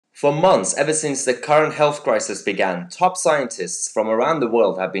For months, ever since the current health crisis began, top scientists from around the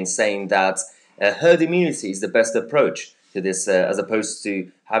world have been saying that herd immunity is the best approach to this, as opposed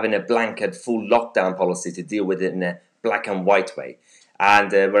to having a blanket full lockdown policy to deal with it in a black and white way.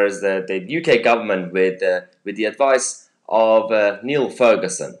 And whereas the UK government, with the advice of Neil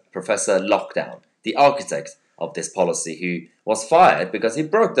Ferguson, Professor Lockdown, the architect of this policy, who was fired because he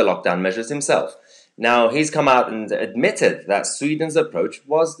broke the lockdown measures himself. Now, he's come out and admitted that Sweden's approach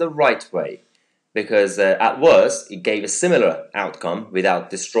was the right way, because at worst, it gave a similar outcome without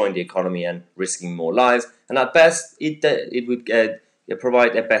destroying the economy and risking more lives, and at best, it would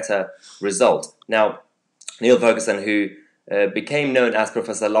provide a better result. Now, Neil Ferguson, who became known as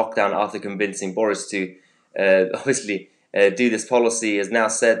Professor Lockdown after convincing Boris to obviously do this policy, has now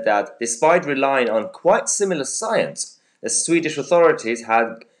said that despite relying on quite similar science, the Swedish authorities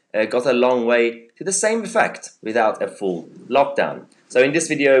had got a long way to the same effect without a full lockdown. So in this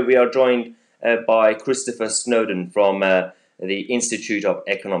video, we are joined by Christopher Snowdon from the Institute of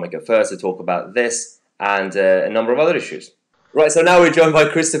Economic Affairs to talk about this and a number of other issues. Right, so now we're joined by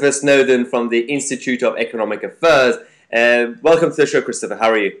Christopher Snowdon from the Institute of Economic Affairs. Welcome to the show, Christopher.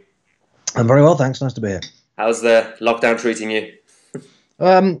 How are you? I'm very well, thanks. Nice to be here. How's the lockdown treating you?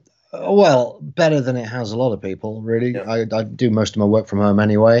 Well, better than it has a lot of people, really. Yep. I do most of my work from home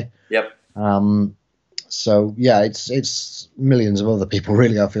anyway. Yep. So yeah, it's millions of other people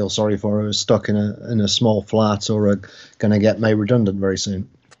really I feel sorry for who are stuck in a small flat or are going to get made redundant very soon.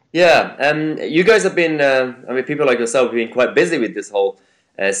 Yeah, you guys have been, people like yourself have been quite busy with this whole,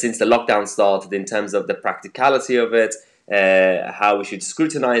 since the lockdown started, in terms of the practicality of it, how we should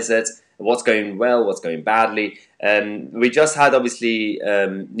scrutinize it, what's going well, what's going badly. We just had, obviously,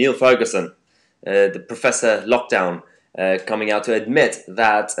 Neil Ferguson, the Professor Lockdown, coming out to admit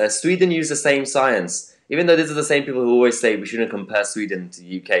that Sweden used the same science, even though these are the same people who always say we shouldn't compare Sweden to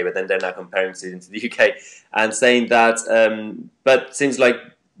the UK, but then they're now comparing Sweden to the UK, and saying that, but seems like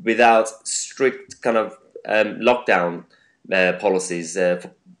without strict kind of lockdown policies,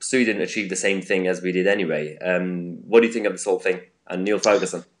 Sweden achieved the same thing as we did anyway. What do you think of this whole thing? And Neil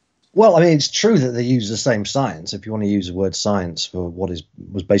Ferguson? Well, I mean, it's true that they use the same science, if you want to use the word science for what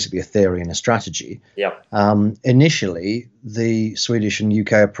was basically a theory and a strategy. Yeah. Initially, the Swedish and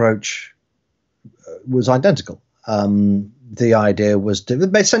UK approach was identical. The idea was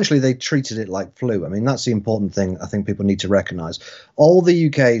essentially they treated it like flu. I mean, that's the important thing I think people need to recognise. All the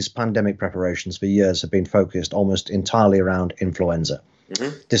UK's pandemic preparations for years have been focused almost entirely around influenza,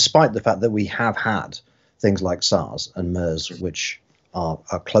 despite the fact that we have had things like SARS and MERS, which are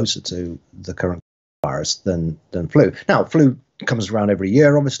closer to the current virus than flu. Now, flu comes around every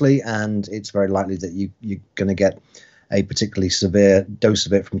year, obviously, and it's very likely that you're going to get a particularly severe dose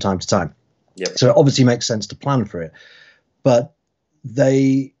of it from time to time. Yep. So it obviously makes sense to plan for it. But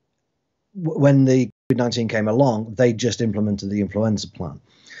when the COVID-19 came along, they just implemented the influenza plan.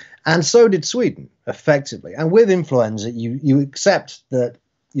 And so did Sweden, effectively. And with influenza, you accept that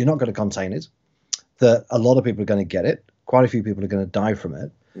you're not going to contain it, that a lot of people are going to get it, quite a few people are going to die from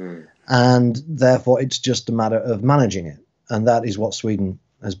it, and therefore it's just a matter of managing it. And that is what Sweden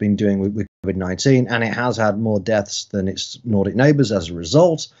has been doing with COVID-19, and it has had more deaths than its Nordic neighbours as a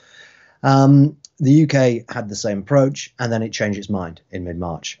result. The UK had the same approach, and then it changed its mind in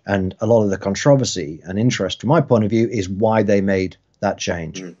mid-March. And a lot of the controversy and interest, from my point of view, is why they made that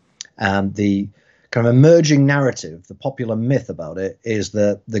change. And the kind of emerging narrative, the popular myth about it, is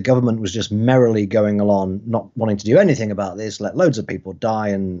that the government was just merrily going along, not wanting to do anything about this, let loads of people die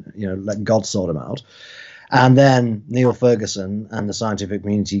and, let God sort them out. And then Neil Ferguson and the scientific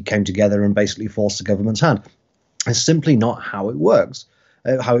community came together and basically forced the government's hand. It's simply not how it works.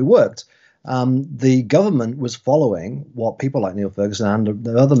 How it worked. The government was following what people like Neil Ferguson and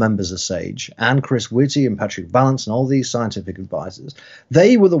the other members of SAGE and Chris Whitty and Patrick Vallance and all these scientific advisors,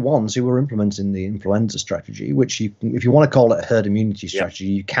 they were the ones who were implementing the influenza strategy, which if you want to call it a herd immunity strategy,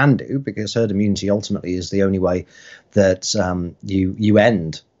 you can do, because herd immunity ultimately is the only way that you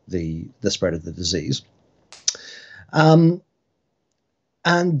end the spread of the disease. And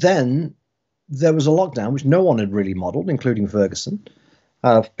then there was a lockdown, which no one had really modelled, including Ferguson.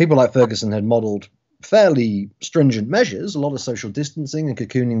 People like Ferguson had modelled fairly stringent measures, a lot of social distancing and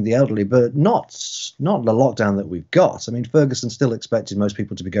cocooning the elderly, but not the lockdown that we've got. I mean, Ferguson still expected most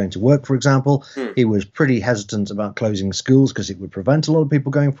people to be going to work, for example. He was pretty hesitant about closing schools because it would prevent a lot of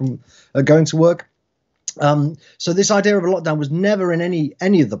people going to work. So this idea of a lockdown was never in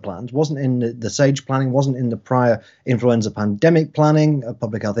any of the plans, wasn't in the SAGE planning, wasn't in the prior influenza pandemic planning of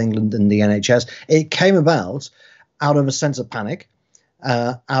Public Health England and the NHS. It came about out of a sense of panic.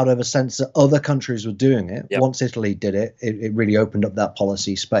 out of a sense that other countries were doing it. Yep. Once Italy did it, it really opened up that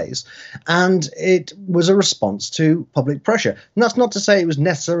policy space. And it was a response to public pressure. And that's not to say it was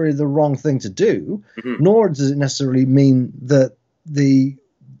necessarily the wrong thing to do, nor does it necessarily mean that the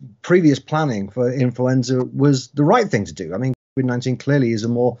previous planning for influenza was the right thing to do. I mean, COVID-19 clearly is a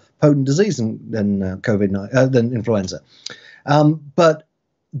more potent disease than influenza. But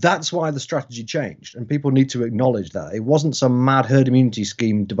that's why the strategy changed, and people need to acknowledge that. It wasn't some mad herd immunity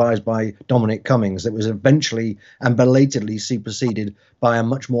scheme devised by Dominic Cummings that was eventually and belatedly superseded by a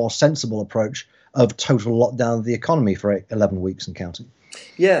much more sensible approach of total lockdown of the economy for 11 weeks and counting.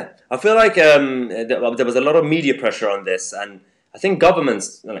 Yeah, I feel like there was a lot of media pressure on this, and I think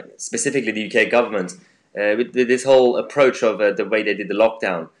governments, specifically the UK government, with this whole approach of the way they did the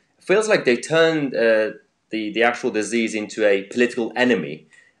lockdown, it feels like they turned the actual disease into a political enemy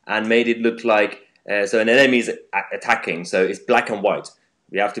and made it look like so an enemy is attacking, so it's black and white.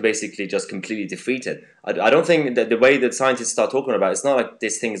 We have to basically just completely defeat it. I don't think that the way that scientists start talking about it, it's not like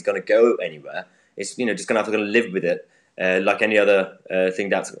this thing is going to go anywhere. It's just going to have to live with it like any other thing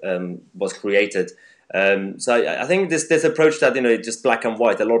that was created. So I think this approach that just black and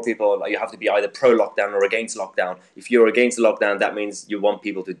white. A lot of people, you have to be either pro lockdown or against lockdown. If you're against lockdown, that means you want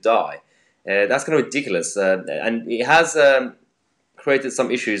people to die. That's kind of ridiculous, and it has created some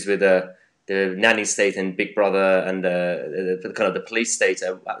issues with the nanny state and Big Brother and kind of the police state.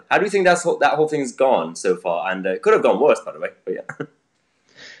 How do you think that whole thing's gone so far? And it could have gone worse, by the way. But yeah.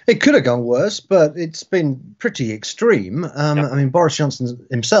 It could have gone worse, but it's been pretty extreme. I mean, Boris Johnson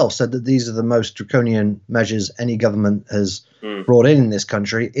himself said that these are the most draconian measures any government has brought in this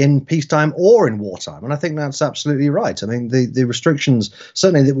country in peacetime or in wartime. And I think that's absolutely right. I mean, the restrictions,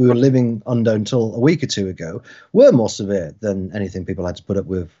 certainly that we were living under until a week or two ago, were more severe than anything people had to put up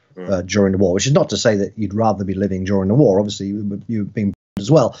with during the war, which is not to say that you'd rather be living during the war. Obviously, you've been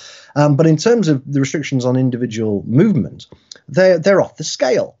as well. But in terms of the restrictions on individual movement, they're off the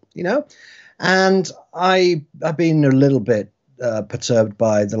scale, and I've been a little bit perturbed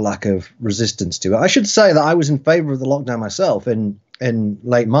by the lack of resistance to it. I should say that I was in favor of the lockdown myself in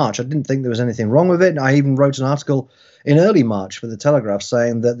late March. I didn't think there was anything wrong with it. I even wrote an article in early March for the Telegraph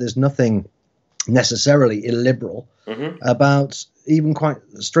saying that there's nothing necessarily illiberal about even quite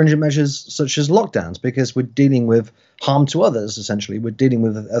stringent measures such as lockdowns, because we're dealing with harm to others. Essentially, we're dealing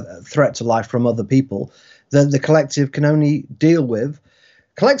with a threat to life from other people that the collective can only deal with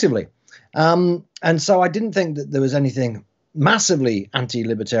collectively. And so I didn't think that there was anything massively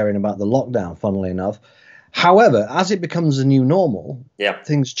anti-libertarian about the lockdown, funnily enough. However, as it becomes a new normal,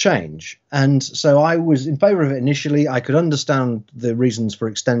 things change. And so I was in favor of it initially. I could understand the reasons for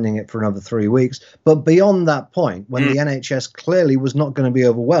extending it for another 3 weeks. But beyond that point, when the NHS clearly was not going to be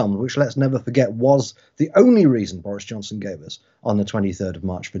overwhelmed, which let's never forget was the only reason Boris Johnson gave us on the 23rd of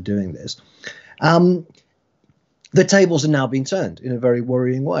March for doing this, the tables are now being turned in a very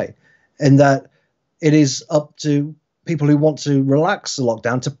worrying way, in that it is up to people who want to relax the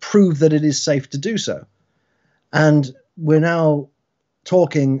lockdown to prove that it is safe to do so. And we're now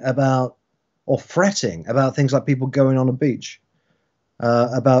talking about or fretting about things like people going on a beach,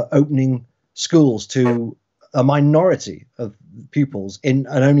 about opening schools to a minority of pupils and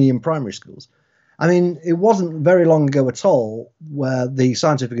only in primary schools. I mean, it wasn't very long ago at all where the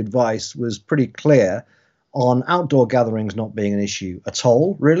scientific advice was pretty clear on outdoor gatherings not being an issue at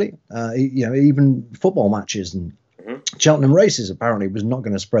all, really. Even football matches and Cheltenham races apparently was not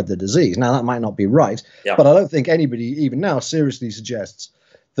going to spread the disease. Now, that might not be right, but I don't think anybody even now seriously suggests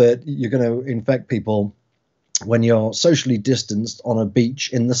that you're going to infect people when you're socially distanced on a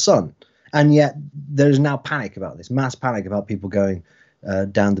beach in the sun. And yet there's now panic about this, mass panic about people going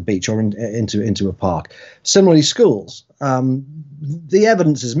down the beach or into a park. Similarly, schools. The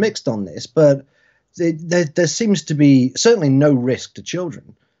evidence is mixed on this, but there seems to be certainly no risk to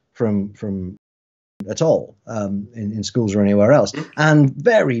children from at all in schools or anywhere else, and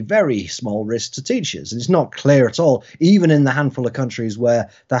very, very small risk to teachers. And it's not clear at all, even in the handful of countries where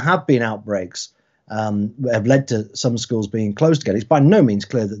there have been outbreaks have led to some schools being closed again. It's by no means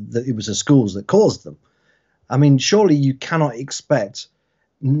clear that it was the schools that caused them. I mean, surely you cannot expect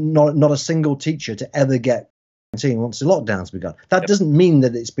not a single teacher to ever get quarantined once the lockdown's begun. That doesn't mean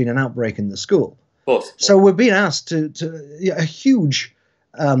that it's been an outbreak in the school. Of course. So we're being asked to a huge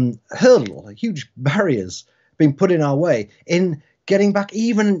hurdle, huge barriers being put in our way in getting back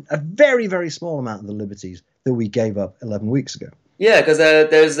even a very, very small amount of the liberties that we gave up 11 weeks ago. Yeah, because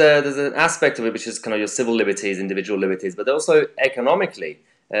there's an aspect of it which is kind of your civil liberties, individual liberties, but also economically.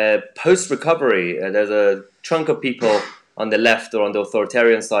 Post-recovery, there's a chunk of people on the left or on the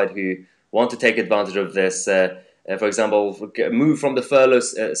authoritarian side who want to take advantage of this For example, move from the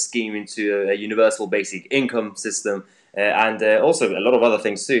furlough scheme into a universal basic income system, and also a lot of other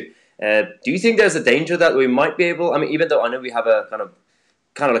things too. Do you think there's a danger that we might be able? I mean, even though I know we have a kind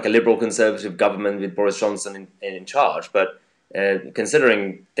of like a liberal conservative government with Boris Johnson in charge, but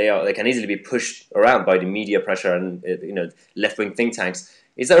considering they can easily be pushed around by the media pressure and left wing think tanks,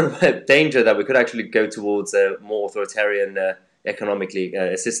 is there a danger that we could actually go towards a more authoritarian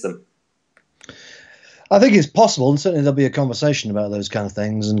economically system? I think it's possible, and certainly there'll be a conversation about those kind of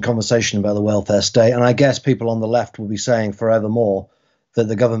things and conversation about the welfare state. And I guess people on the left will be saying forevermore that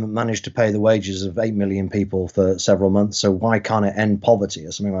the government managed to pay the wages of 8 million people for several months, so why can't it end poverty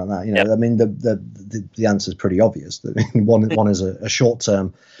or something like that? You know, I mean, the answer is pretty obvious. One is a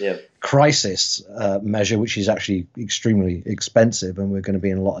short-term crisis measure, which is actually extremely expensive, and we're going to be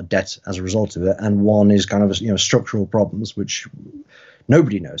in a lot of debt as a result of it. And one is kind of structural problems, which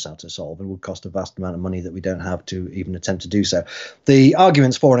nobody knows how to solve. It would cost a vast amount of money that we don't have to even attempt to do so. The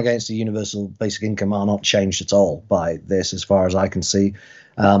arguments for and against the universal basic income are not changed at all by this, as far as I can see.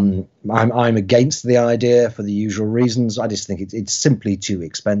 I'm against the idea for the usual reasons. I just think it's simply too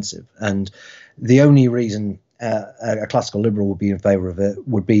expensive. And the only reason a classical liberal would be in favour of it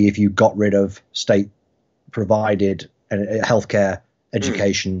would be if you got rid of state-provided healthcare,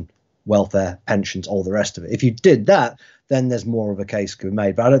 education, welfare, pensions, all the rest of it. If you did that, then there's more of a case could be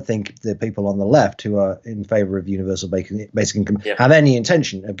made. But I don't think the people on the left who are in favour of universal basic income have any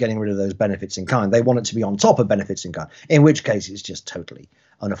intention of getting rid of those benefits in kind. They want it to be on top of benefits in kind, in which case it's just totally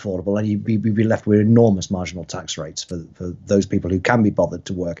unaffordable, and you'd be left with enormous marginal tax rates for those people who can be bothered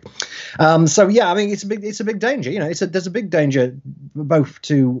to work. So yeah, I mean, it's a big danger. There's a big danger both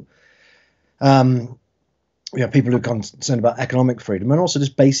to people who are concerned about economic freedom and also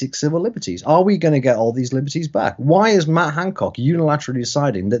just basic civil liberties. Are we going to get all these liberties back? Why is Matt Hancock unilaterally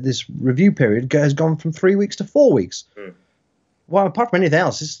deciding that this review period has gone from 3 weeks to 4 weeks? Well, apart from anything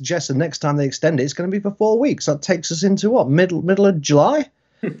else, it suggests the next time they extend it, it's going to be for 4 weeks. That takes us into what, middle of July?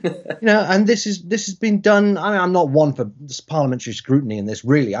 And this has been done. I mean, I'm not one for parliamentary scrutiny in this,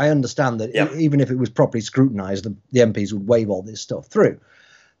 really. I understand that even if it was properly scrutinised, the MPs would wave all this stuff through.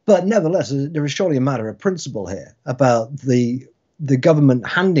 But nevertheless, there is surely a matter of principle here about the government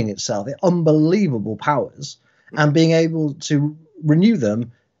handing itself unbelievable powers and being able to renew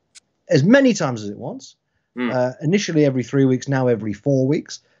them as many times as it wants. Initially every 3 weeks, now every 4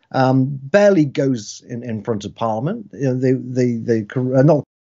 weeks. Barely goes in front of Parliament. Not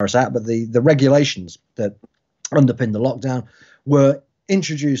Act, but the regulations that underpin the lockdown were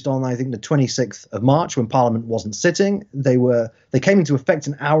introduced on, I think, the 26th of March when Parliament wasn't sitting. They came into effect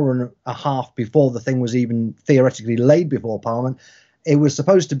an hour and a half before the thing was even theoretically laid before Parliament. It was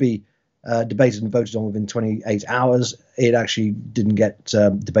supposed to be debated and voted on within 28 hours. It actually didn't get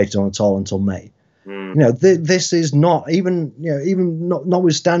debated on at all until May. This is not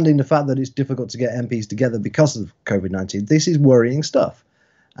notwithstanding the fact that it's difficult to get MPs together because of COVID-19. This is worrying stuff,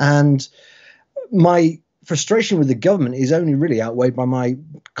 and my frustration with the government is only really outweighed by my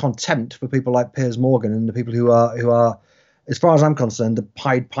contempt for people like Piers Morgan and the people who are, as far as I'm concerned, the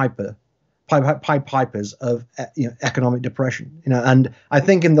Pied Pipers of economic depression. And I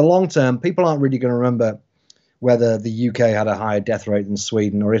think in the long term, people aren't really going to remember whether the UK had a higher death rate than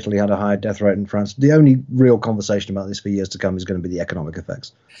Sweden or Italy had a higher death rate than France. The only real conversation about this for years to come is going to be the economic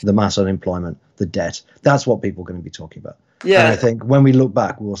effects, the mass unemployment, the debt. That's what people are going to be talking about. Yeah. And I think when we look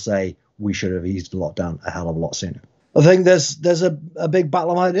back, we'll say we should have eased the lockdown a hell of a lot sooner. I think there's a big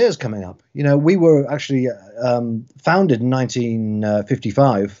battle of ideas coming up. We were actually founded in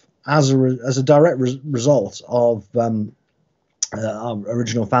 1955 as a direct result of our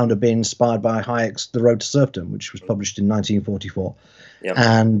original founder being inspired by Hayek's The Road to Serfdom, which was published in 1944. Yep.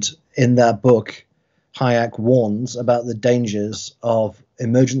 And in that book, Hayek warns about the dangers of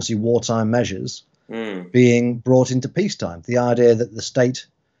emergency wartime measures being brought into peacetime. The idea that the state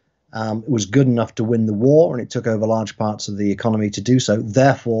was good enough to win the war and it took over large parts of the economy to do so.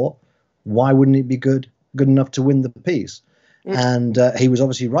 Therefore, why wouldn't it be good enough to win the peace? And he was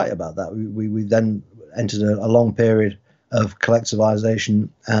obviously right about that. We then entered a long period of collectivization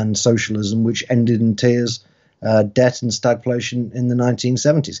and socialism, which ended in tears, debt and stagflation in the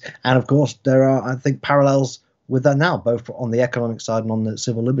 1970s. And of course, there are, I think, parallels with that now, both on the economic side and on the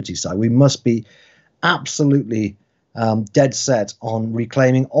civil liberties side. We must be absolutely dead set on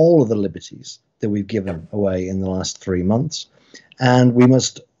reclaiming all of the liberties that we've given away in the last 3 months. And we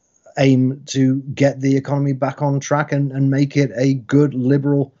must aim to get the economy back on track and make it a good,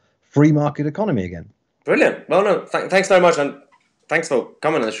 liberal, free market economy again. Brilliant. Well, no, thanks very much, and thanks for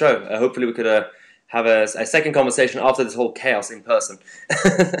coming on the show. Hopefully we could have a second conversation after this whole chaos in person.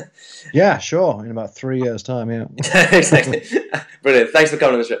 Yeah, sure. In about 3 years' time, yeah. Exactly. Brilliant. Thanks for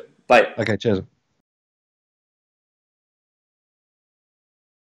coming on the show. Bye. Okay, cheers.